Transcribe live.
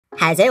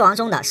海贼王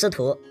中的师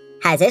徒，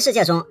海贼世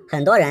界中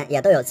很多人也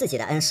都有自己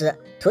的恩师，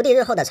徒弟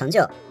日后的成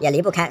就也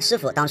离不开师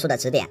傅当初的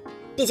指点。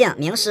毕竟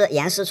名师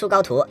严师出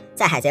高徒，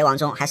在海贼王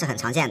中还是很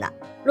常见的。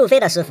路飞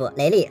的师傅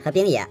雷利和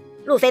冰野，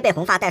路飞被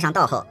红发带上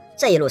道后，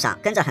这一路上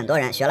跟着很多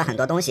人学了很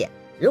多东西。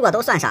如果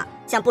都算上，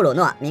像布鲁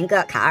诺、明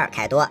哥、卡尔、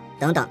凯多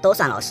等等都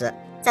算老师。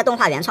在动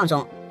画原创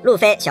中，路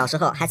飞小时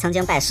候还曾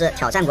经拜师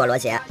挑战过罗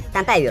杰，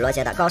但败于罗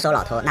杰的高手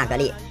老头纳格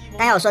利。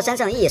但要说真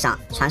正意义上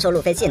传授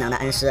路飞技能的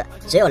恩师，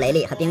只有雷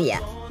利和冰野。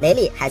雷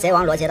利海贼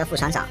王罗杰的副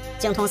船长，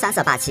精通三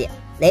色霸气。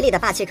雷利的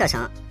霸气课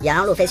程也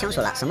让路飞清楚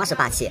了什么是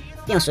霸气，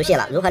并熟悉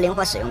了如何灵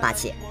活使用霸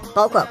气，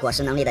包括果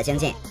实能力的精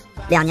进。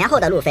2年后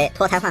的路飞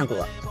脱胎换骨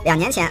，2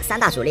年前3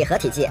大主力合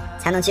体技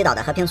才能击倒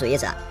的和平主义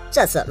者，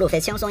这次路飞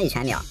轻松一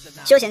拳秒。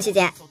修行期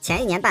间，前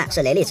1年半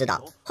是雷利指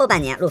导，后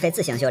半年路飞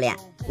自行修炼。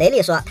雷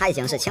利说他已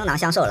经是倾囊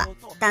相授了，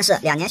但是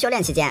2年修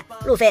炼期间，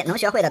路飞能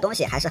学会的东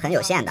西还是很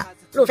有限的。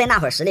路飞那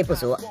会儿实力不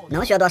足，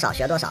能学多少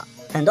学多少，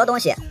很多东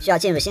西需要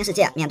进入新世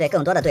界，面对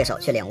更多的对手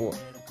去领悟。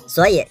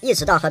所以一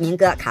直到和明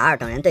哥、卡尔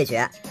等人对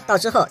决，到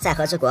之后在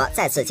和之国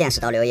再次见识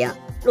到流鹰，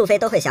路飞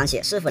都会想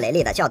起师傅雷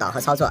利的教导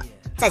和操作。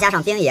再加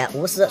上冰爷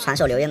无私传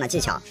授流鹰的技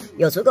巧，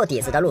有足够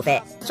底子的路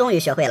飞终于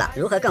学会了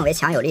如何更为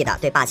强有力的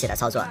对霸气的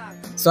操作。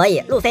所以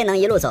路飞能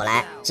一路走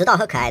来，直到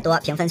和可爱多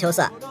平分秋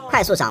色，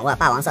快速掌握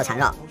霸王色缠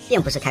绕，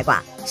并不是开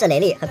挂，是雷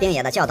利和冰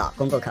爷的教导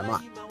功不可没。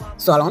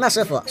索隆的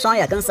师傅双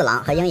月耕四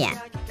郎和鹰眼，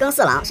耕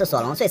四郎是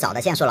索隆最早的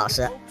剑术老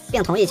师，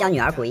并同意将女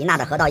儿古一娜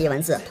的河道一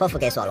文字托付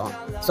给索隆，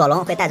索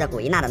隆会带着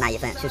古一娜的那一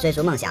份去追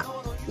逐梦想。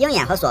鹰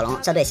眼和索隆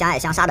这对相爱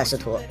相杀的师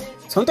徒，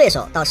从对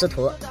手到师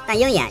徒，但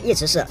鹰眼一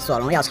直是索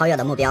隆要超越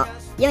的目标。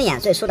鹰眼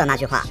最初的那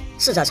句话“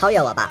试着超越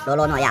我吧，罗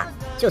罗诺亚”，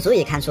就足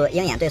以看出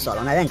鹰眼对索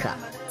隆的认可。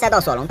再到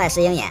索隆拜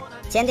师鹰眼，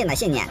坚定的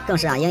信念更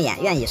是让鹰眼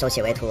愿意收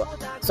其为徒。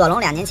索隆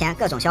2年前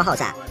各种消耗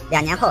战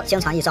，2年后经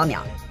常一招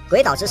秒。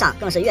鬼岛之上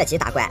更是越级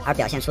打怪而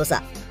表现出色，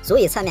足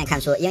以侧面看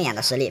出鹰眼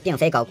的实力并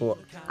非高估，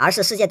而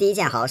是世界第一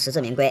剑豪，实至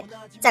名归。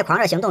在狂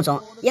热行动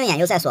中，鹰眼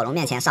又在索隆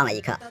面前上了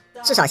一课。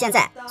至少现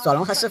在，索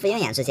隆和师傅鹰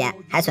眼之间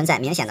还存在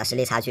明显的实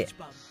力差距。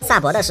萨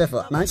博的师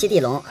傅蒙奇地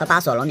龙和巴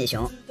索罗米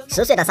熊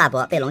，10岁的萨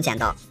博被龙捡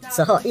到，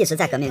此后一直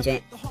在革命军，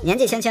年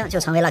纪轻轻就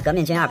成为了革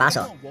命军2把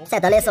手，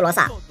在德雷斯罗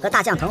萨和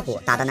大将藤虎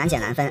打得难解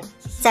难分。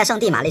在圣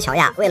地玛丽乔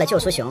亚，为了救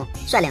出熊，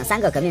率领3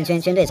个革命军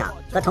军队长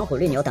和藤虎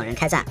绿牛等人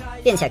开战，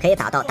并且可以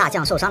打到大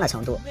将受伤的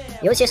程度，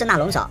尤其是那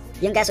龙爪，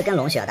应该是跟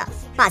龙学的，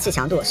霸气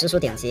强度实属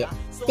顶级。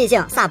毕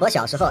竟萨博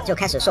小时候就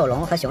开始受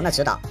龙和熊的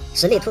指导，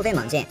实力突飞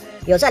猛进，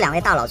有这2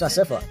位大佬做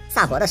师傅，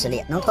萨博的实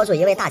力能拖住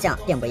1位大将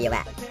并不意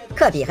外。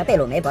克比和贝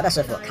鲁梅伯的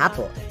师傅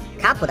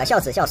卡普的孝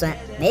子孝孙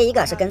没一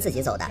个是跟自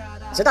己走的，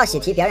直到喜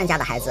提别人家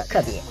的孩子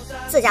克比，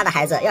自家的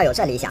孩子要有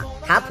这理想，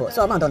卡普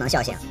做梦都能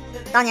笑醒。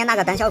当年那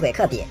个胆小鬼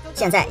克比，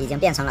现在已经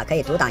变成了可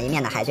以独当一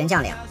面的海军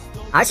将领，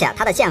而且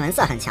他的见闻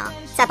色很强，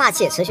在霸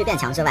气持续变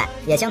强之外，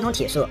也精通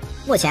体术，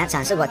目前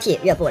展示过 T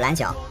越步拦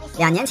脚。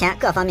2年前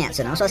各方面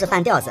只能说是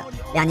半吊子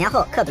，2年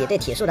后克比对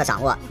体术的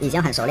掌握已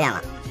经很熟练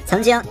了。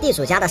曾经地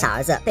主家的傻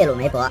儿子贝鲁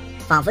梅伯，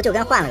仿佛就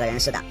跟换了个人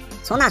似的，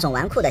从那种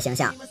纨绔的形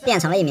象变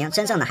成了一名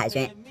真正的海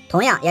军，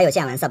同样也有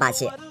见闻色霸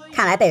气。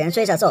看来被人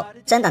追着揍，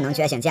真的能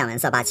觉醒见闻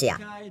色霸气啊！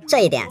这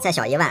一点在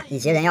小一万以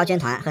及人妖军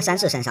团和山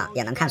治身上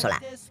也能看出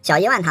来。小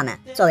一万他们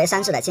作为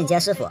山治的进阶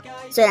师傅，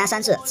虽然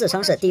山治自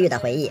称是地狱的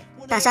回忆，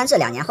但山治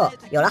2年后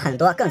有了很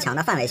多更强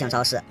的范围性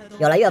招式，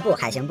有了越步、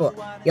海行步，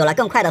有了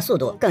更快的速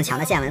度、更强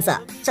的见闻色，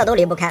这都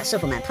离不开师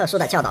傅们特殊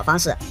的教导方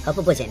式和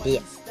步步紧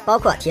逼，包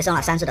括提升了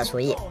山治的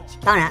厨艺。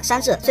当然，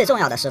山治最重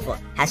要的师傅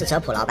还是哲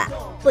普老板，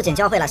不仅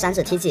教会了山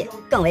治踢技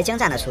更为精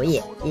湛的厨艺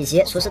以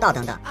及厨师道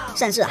等等，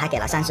甚至还给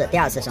了山治第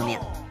2次生命。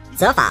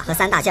泽法和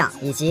3大将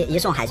以及一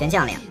众海军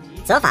将领，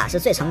泽法是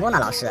最成功的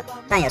老师，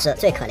但也是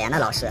最可怜的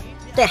老师。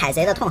对海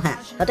贼的痛恨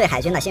和对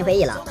海军的心灰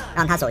意冷，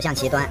让他走向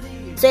极端。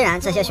虽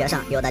然这些学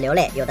生有的流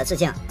泪，有的致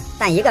敬，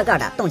但一个个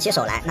的动起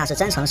手来那是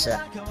真诚实。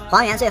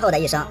黄猿最后的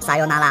一声撒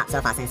尤那拉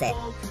泽法先生，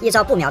一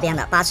招不描边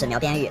的8尺描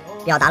边玉，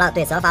表达了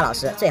对泽法老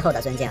师最后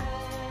的尊敬。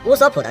乌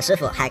索普的师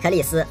傅海克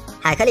利斯，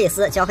海克利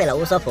斯教会了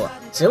乌索普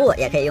植物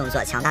也可以用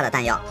作强大的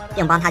弹药，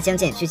并帮他精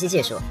进狙击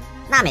技术。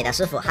娜美的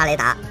师傅哈雷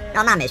达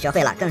让娜美学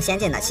会了更先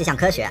进的气象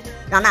科学，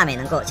让娜美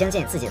能够精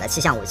进自己的气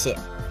象武器。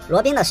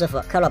罗宾的师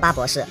傅科洛巴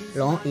博士、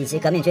龙以及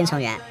革命军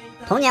成员，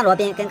同年罗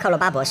宾跟克洛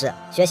巴博士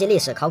学习历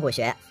史考古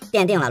学，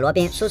奠定了罗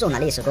宾出众的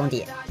历史功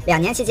底。2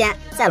年期间，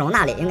在龙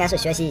那里应该是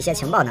学习一些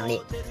情报能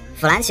力。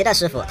弗兰奇的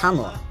师傅汤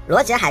姆，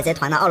罗杰海贼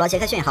团的奥罗杰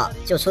克逊号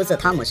就出自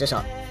汤姆之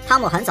手，汤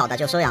姆很早的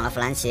就收养了弗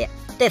兰奇，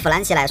对弗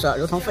兰奇来说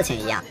如同父亲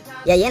一样，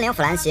也引领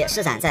弗兰奇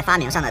施展在发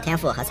明上的天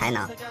赋和才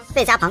能。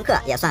贝加庞克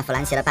也算弗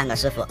兰奇的半个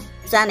师傅，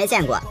虽然没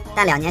见过，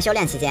但2年修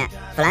炼期间，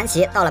弗兰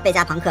奇到了贝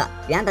加庞克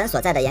原本所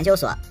在的研究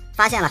所，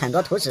发现了很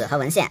多图纸和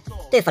文献，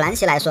对弗兰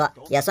奇来说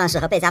也算是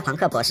和贝加庞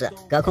克博士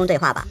隔空对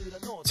话吧。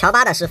乔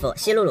巴的师傅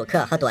希鲁鲁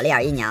克和朵莉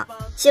尔姨娘，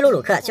希鲁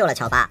鲁克救了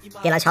乔巴，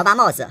给了乔巴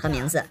帽子和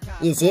名字，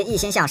以及一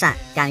心向善、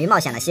敢于冒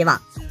险的希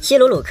望。希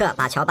鲁鲁克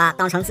把乔巴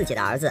当成自己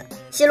的儿子，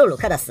希鲁鲁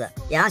克的死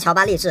也让乔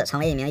巴立志成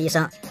为一名医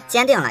生，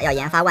坚定了要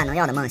研发万能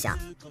药的梦想。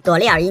朵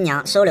莉尔姨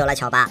娘收留了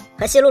乔巴，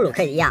和希鲁鲁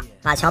克一样，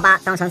把乔巴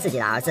当成自己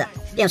的儿子，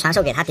并传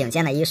授给他顶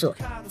尖的医术。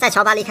在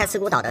乔巴离开刺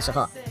骨岛的时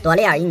候，朵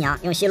莉尔姨娘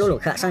用希鲁鲁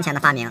克生前的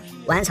发明，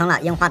完成了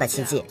樱花的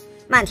奇迹。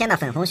漫天的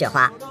粉红雪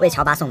花为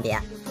乔巴送别，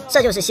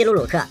这就是希鲁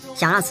鲁克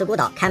想让刺骨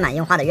岛开满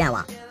樱花的愿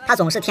望。他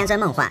总是天真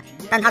梦幻，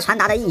但他传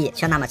达的意义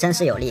却那么真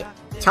实有力。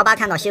乔巴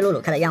看到希鲁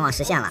鲁克的愿望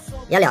实现了，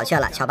也了却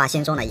了乔巴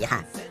心中的遗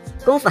憾。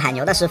功夫海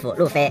牛的师傅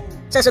路飞，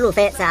这是路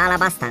飞在阿拉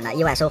巴斯坦的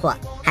意外收获。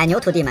海牛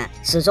徒弟们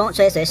始终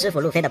追随师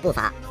傅路飞的步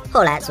伐，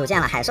后来组建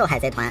了海兽海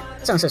贼团，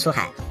正式出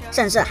海，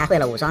甚至还会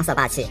了武装色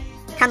霸气。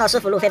看到师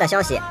傅路飞的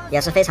消息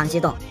也是非常激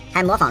动，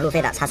还模仿路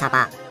飞的叉叉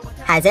八。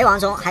海贼王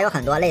中还有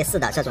很多类似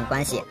的这种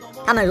关系，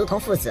他们如同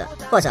父子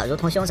或者如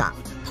同兄长，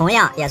同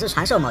样也是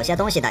传授某些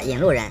东西的引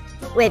路人，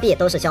未必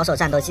都是教授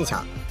战斗技巧，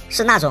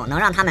是那种能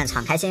让他们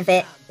敞开心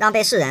扉，让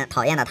被世人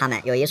讨厌的他们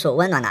有一处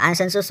温暖的安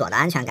身之所的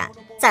安全感，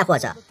再或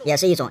者也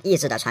是一种意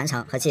志的传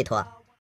承和寄托。